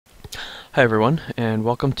Hi everyone, and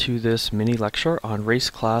welcome to this mini lecture on race,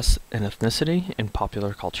 class, and ethnicity in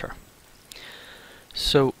popular culture.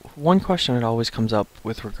 So, one question that always comes up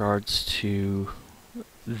with regards to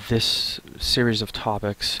this series of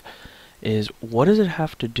topics is, what does it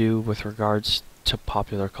have to do with regards to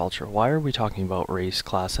popular culture? Why are we talking about race,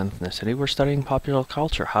 class, and ethnicity? We're studying popular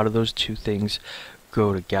culture. How do those two things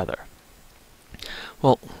go together?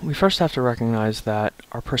 Well, we first have to recognize that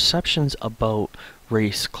our perceptions about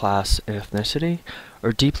race, class, and ethnicity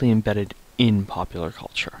are deeply embedded in popular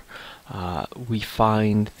culture. We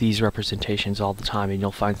find these representations all the time, and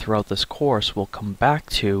you'll find throughout this course we'll come back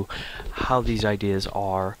to how these ideas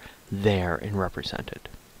are there and represented.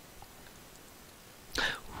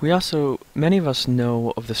 Many of us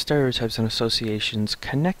know of the stereotypes and associations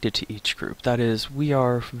connected to each group. That is, we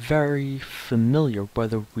are very familiar,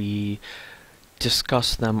 whether we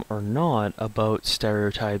discuss them or not, about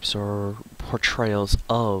stereotypes or portrayals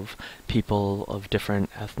of people of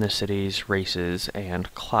different ethnicities, races,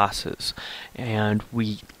 and classes. And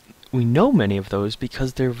we know many of those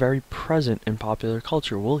because they're very present in popular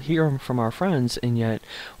culture. We'll hear them from our friends, and yet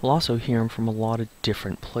we'll also hear them from a lot of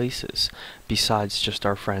different places besides just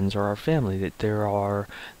our friends or our family. That there are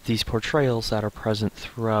these portrayals that are present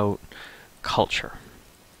throughout culture.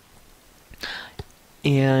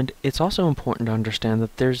 And it's also important to understand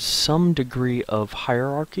that there's some degree of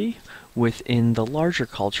hierarchy within the larger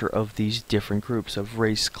culture of these different groups of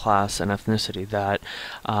race, class, and ethnicity, that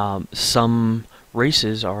some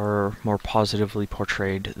races are more positively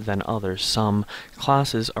portrayed than others. Some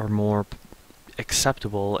classes are more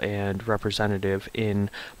acceptable and representative in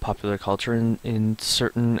popular culture, and in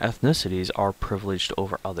certain ethnicities are privileged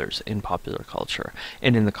over others in popular culture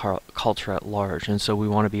and in the culture at large. And so we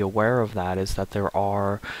want to be aware of that, is that there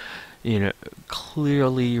are,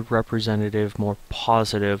 clearly representative, more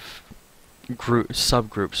positive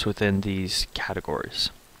subgroups within these categories.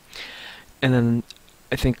 And then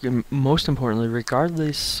I think most importantly,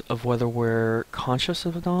 regardless of whether we're conscious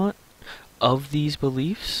or not of these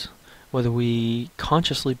beliefs, whether we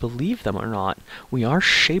consciously believe them or not, we are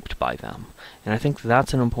shaped by them. And I think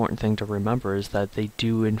that's an important thing to remember, is that they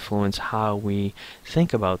do influence how we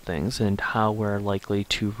think about things and how we're likely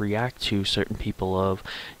to react to certain people of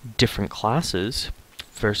different classes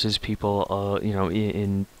versus people,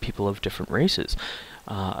 in people of different races.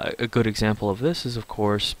 A good example of this is, of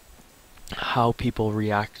course, how people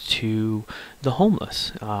react to the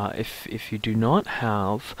homeless. If you do not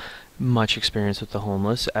have much experience with the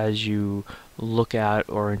homeless, as you look at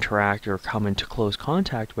or interact or come into close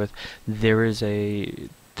contact with, there is a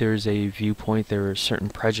viewpoint, there are certain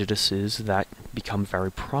prejudices that become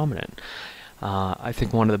very prominent. I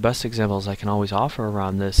think one of the best examples I can always offer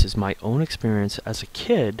around this is my own experience as a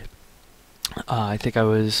kid. I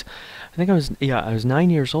was 9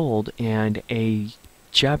 years old, and a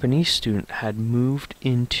Japanese student had moved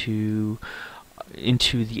into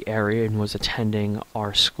the area and was attending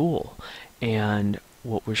our school. And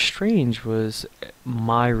what was strange was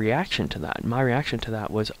my reaction to that. My reaction to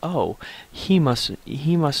that was, oh, he must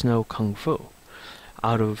know Kung Fu.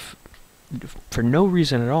 For no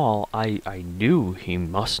reason at all, I knew he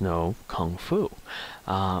must know Kung Fu.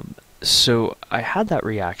 So I had that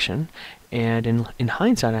reaction, and in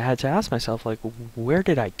hindsight, I had to ask myself, like, where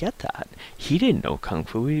did I get that? He didn't know Kung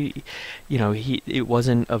Fu. It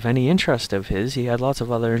wasn't of any interest of his. He had lots of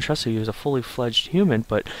other interests, so he was a fully fledged human,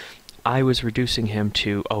 but I was reducing him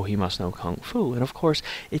to, oh, he must know Kung Fu. And of course,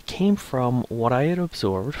 it came from what I had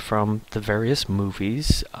absorbed from the various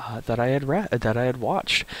movies that I had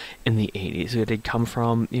watched in the 80s. It had come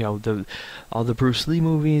from, all the Bruce Lee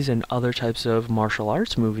movies and other types of martial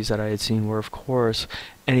arts movies that I had seen, where, of course,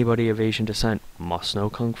 anybody of Asian descent must know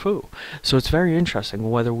Kung Fu. So it's very interesting,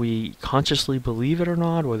 whether we consciously believe it or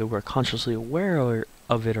not, whether we're consciously aware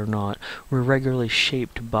of it or not, we're regularly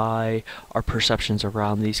shaped by our perceptions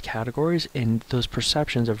around these categories, and those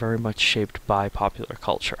perceptions are very much shaped by popular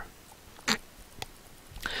culture.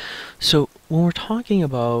 So when we're talking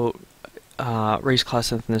about race,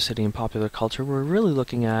 class, ethnicity, and popular culture, we're really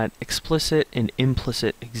looking at explicit and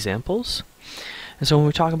implicit examples. And so when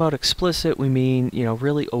we talk about explicit, we mean,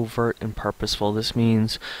 really overt and purposeful. This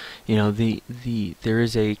means, there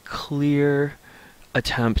is a clear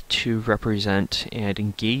attempt to represent and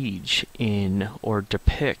engage in or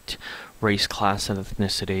depict race, class, and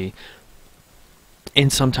ethnicity.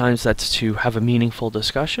 And sometimes that's to have a meaningful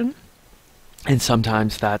discussion, and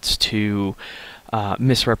sometimes that's to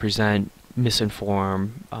misrepresent,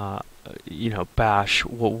 misinform, bash,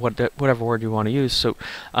 whatever word you want to use. So,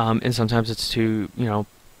 and sometimes it's to,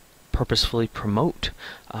 purposefully promote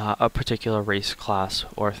a particular race, class,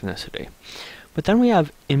 or ethnicity. But then we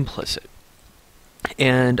have implicit.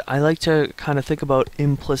 And I like to kind of think about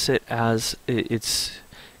implicit as it's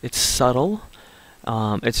subtle.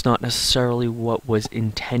 It's not necessarily what was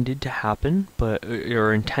intended to happen, but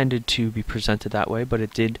or intended to be presented that way, but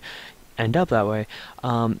it did end up that way.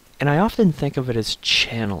 And I often think of it as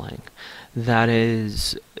channeling. That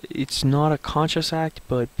is, it's not a conscious act,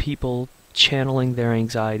 but people channeling their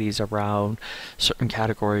anxieties around certain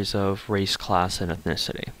categories of race, class, and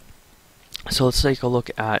ethnicity. So let's take a look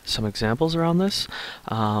at some examples around this.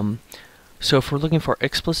 So if we're looking for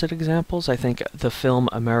explicit examples, I think the film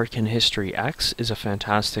American History X is a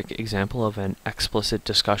fantastic example of an explicit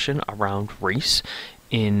discussion around race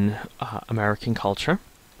in American culture.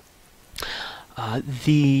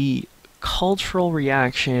 The cultural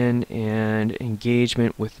reaction and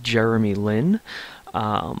engagement with Jeremy Lin,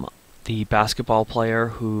 the basketball player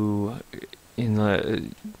who in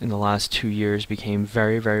the last 2 years became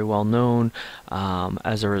very, very well known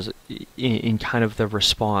as in kind of the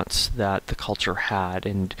response that the culture had,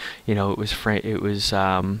 and it was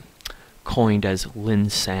coined as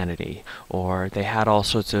Linsanity, or they had all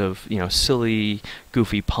sorts of silly,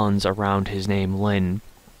 goofy puns around his name Lin.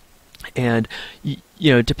 And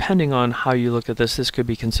depending on how you look at this could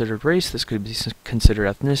be considered race, this could be considered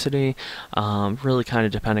ethnicity, really kind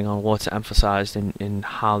of depending on what's emphasized in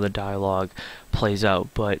how the dialogue plays out.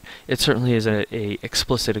 But it certainly is a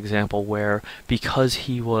explicit example where, because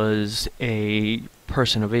he was a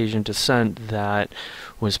person of Asian descent that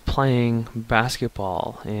was playing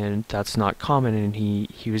basketball, and that's not common, and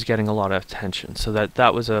he was getting a lot of attention. So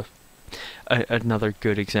that was another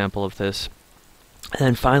good example of this. And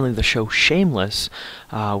then finally, the show Shameless,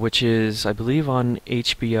 which is, I believe, on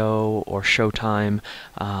HBO or Showtime.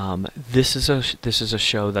 This is a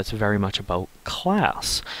show that's very much about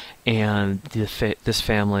class and this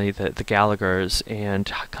family, the Gallaghers, and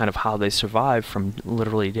kind of how they survive from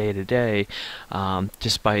literally day to day,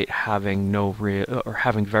 despite having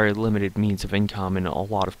having very limited means of income and a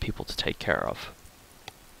lot of people to take care of.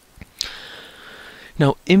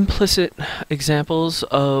 Now, implicit examples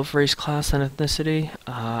of race, class, and ethnicity.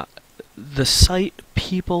 The site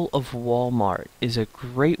People of Walmart is a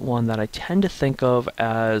great one that I tend to think of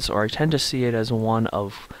as, or I tend to see it as one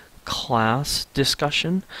of class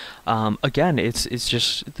discussion. Again, it's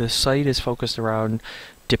just the site is focused around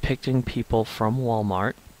depicting people from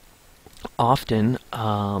Walmart, often,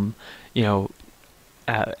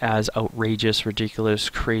 as outrageous, ridiculous,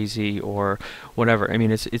 crazy, or whatever. I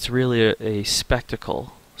mean, it's really a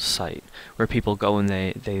spectacle site where people go and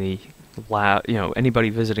they laugh. Anybody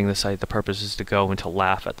visiting the site, the purpose is to go and to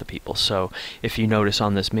laugh at the people. So if you notice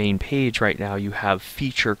on this main page right now, you have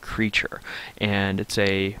Feature Creature, and it's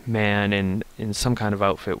a man in some kind of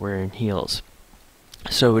outfit wearing heels.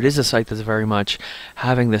 So it is a site that's very much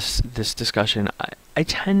having this discussion. I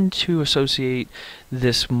tend to associate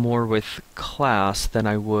this more with class than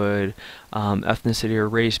I would ethnicity or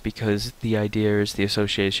race, because the idea is the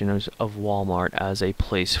association of Walmart as a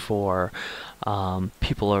place for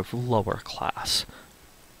people of lower class.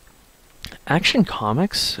 Action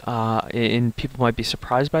Comics, and people might be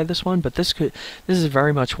surprised by this one, but this is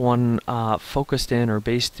very much one focused in or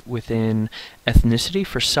based within ethnicity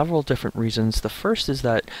for several different reasons. The first is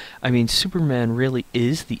that, Superman really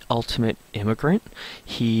is the ultimate immigrant.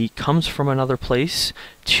 He comes from another place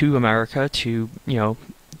to America to,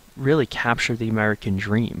 really capture the American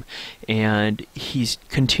dream, and he's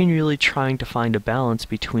continually trying to find a balance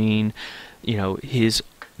between,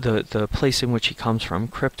 the place in which he comes from,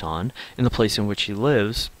 Krypton, and the place in which he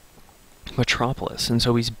lives, Metropolis. And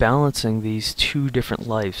so he's balancing these two different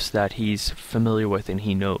lives that he's familiar with and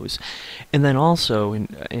he knows. And then also,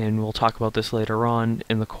 and we'll talk about this later on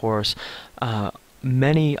in the course,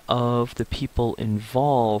 many of the people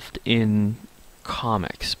involved in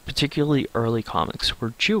comics, particularly early comics,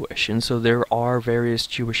 were Jewish, and so there are various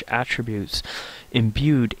Jewish attributes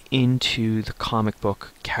imbued into the comic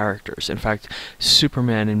book characters. In fact,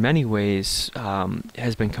 Superman in many ways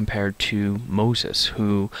has been compared to Moses,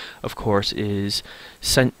 who of course is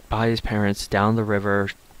sent by his parents down the river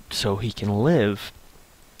so he can live,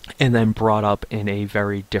 and then brought up in a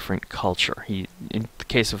very different culture. In the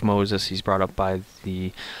case of Moses, he's brought up by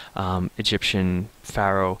the Egyptian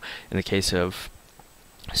pharaoh. In the case of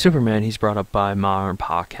Superman, he's brought up by Ma and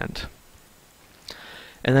Pa Kent.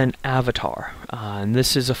 And then Avatar, and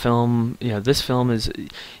this is a film. This film is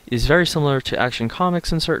very similar to Action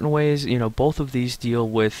Comics in certain ways. Both of these deal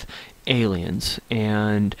with aliens,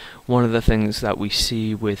 and one of the things that we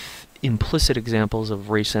see with implicit examples of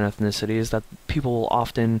race and ethnicity is that people will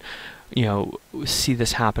often see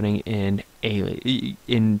this happening in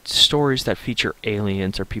stories that feature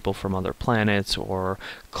aliens or people from other planets or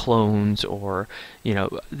clones, or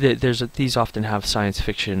these often have science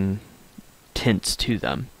fiction tints to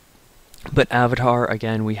them. But Avatar,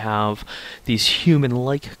 again, we have these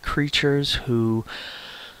human-like creatures who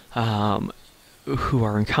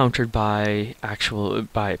are encountered by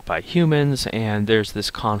humans, and there's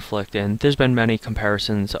this conflict. And there's been many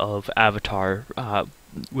comparisons of Avatar,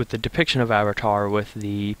 with the depiction of Avatar with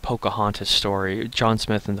the Pocahontas story, John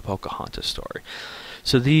Smith and the Pocahontas story.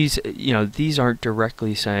 So these aren't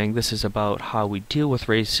directly saying this is about how we deal with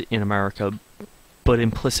race in America, but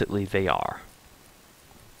implicitly they are.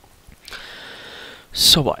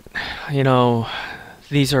 So what?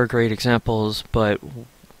 These are great examples, but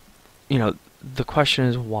the question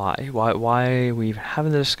is why? Why are we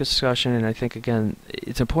having this discussion? And I think, again,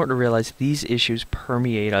 it's important to realize these issues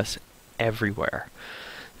permeate us everywhere.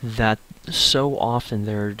 That so often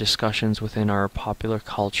there are discussions within our popular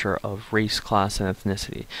culture of race, class, and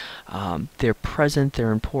ethnicity. They're present,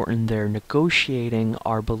 they're important, they're negotiating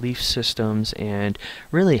our belief systems and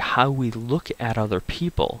really how we look at other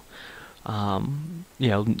people.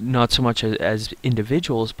 Not so much as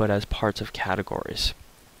individuals, but as parts of categories.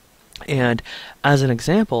 And as an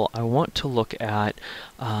example, I want to look at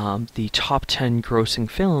the top 10 grossing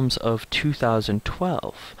films of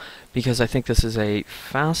 2012, because I think this is a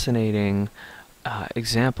fascinating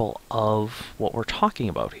example of what we're talking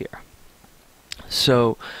about here.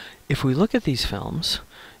 So, if we look at these films,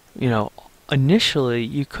 initially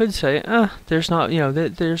you could say, there's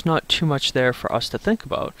not too much there for us to think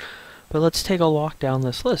about. But let's take a walk down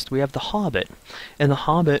this list. We have The Hobbit, and The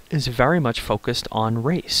Hobbit is very much focused on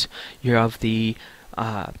race. You have the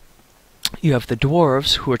dwarves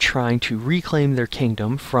who are trying to reclaim their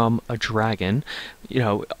kingdom from a dragon,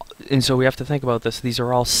 and so we have to think about this. These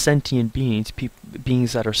are all sentient beings,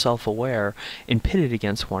 beings that are self-aware and pitted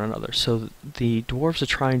against one another. So the dwarves are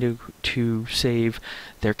trying to save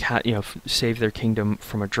their save their kingdom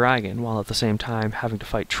from a dragon, while at the same time having to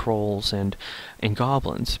fight trolls and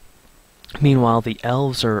goblins. Meanwhile, the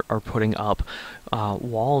elves are putting up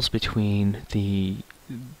walls between the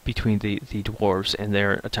dwarves and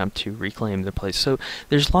their attempt to reclaim the place. So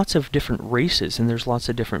there's lots of different races, and there's lots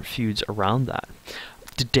of different feuds around that.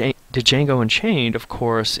 Django Unchained, of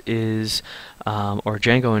course, is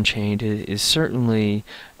Django Unchained is certainly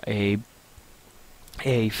a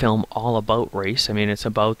film all about race. I mean, it's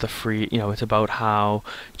about it's about how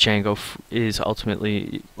Django is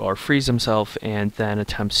ultimately, or frees himself and then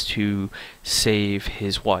attempts to save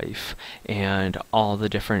his wife, and all the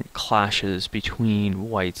different clashes between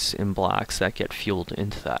whites and blacks that get fueled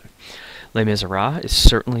into that. Les Miserables is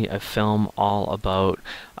certainly a film all about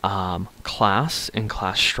class and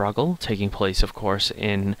class struggle, taking place, of course,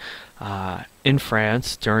 in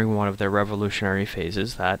France during one of their revolutionary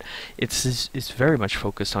phases. That it's very much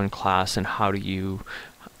focused on class and how do you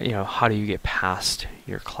get past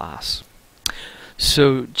your class.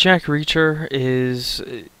 So Jack Reacher is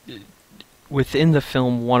within the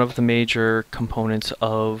film. One of the major components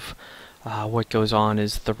of what goes on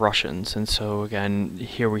is the Russians, and so again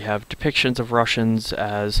here we have depictions of Russians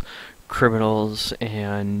as criminals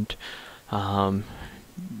and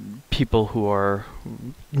people who are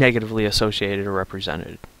negatively associated or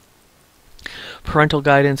represented. Parental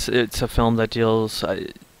Guidance, it's a film that deals,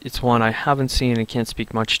 it's one I haven't seen and can't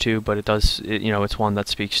speak much to, but it's one that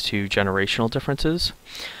speaks to generational differences.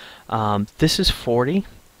 This is 40.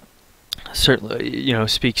 Certainly,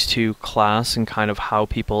 speaks to class and kind of how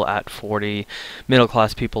people at 40, middle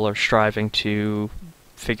class people, are striving to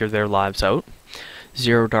figure their lives out.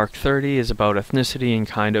 Zero Dark 30 is about ethnicity and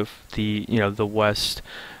kind of the West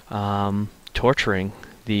torturing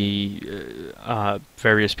the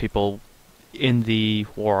various people in the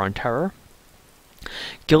War on Terror.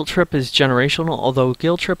 Guilt Trip is generational, although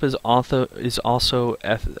Guilt Trip is also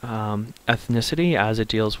ethnicity, as it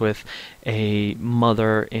deals with a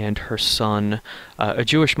mother and her son, a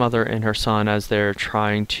Jewish mother and her son, as they're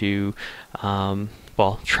trying to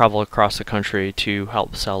travel across the country to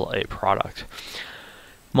help sell a product.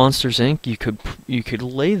 Monsters Inc., you could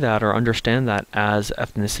lay that or understand that as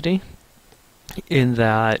ethnicity, in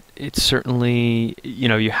that it's certainly,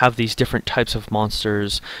 you have these different types of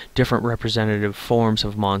monsters, different representative forms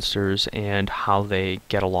of monsters, and how they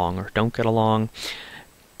get along or don't get along.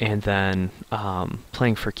 And then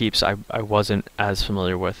Playing for Keeps, I wasn't as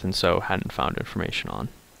familiar with, and so hadn't found information on.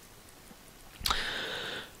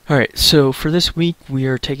 Alright, so for this week we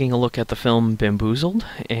are taking a look at the film Bamboozled,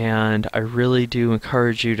 and I really do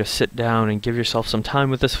encourage you to sit down and give yourself some time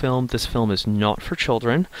with this film. This film is not for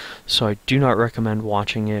children, so I do not recommend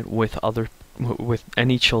watching it with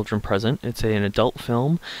any children present. It's an adult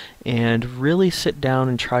film, and really sit down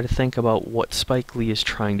and try to think about what Spike Lee is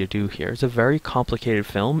trying to do here. It's a very complicated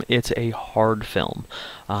film. It's a hard film.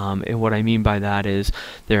 And what I mean by that is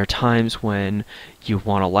there are times when you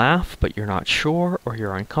want to laugh, but you're not sure, or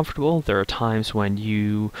you're uncomfortable. There are times when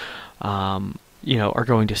you are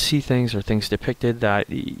going to see things or things depicted that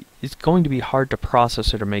it's going to be hard to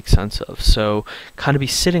process or to make sense of. So kind of be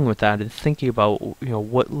sitting with that and thinking about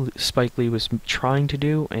what Spike Lee was trying to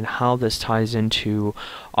do and how this ties into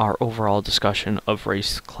our overall discussion of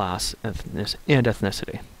race, class, and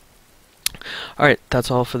ethnicity. Alright,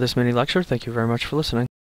 that's all for this mini lecture. Thank you very much for listening.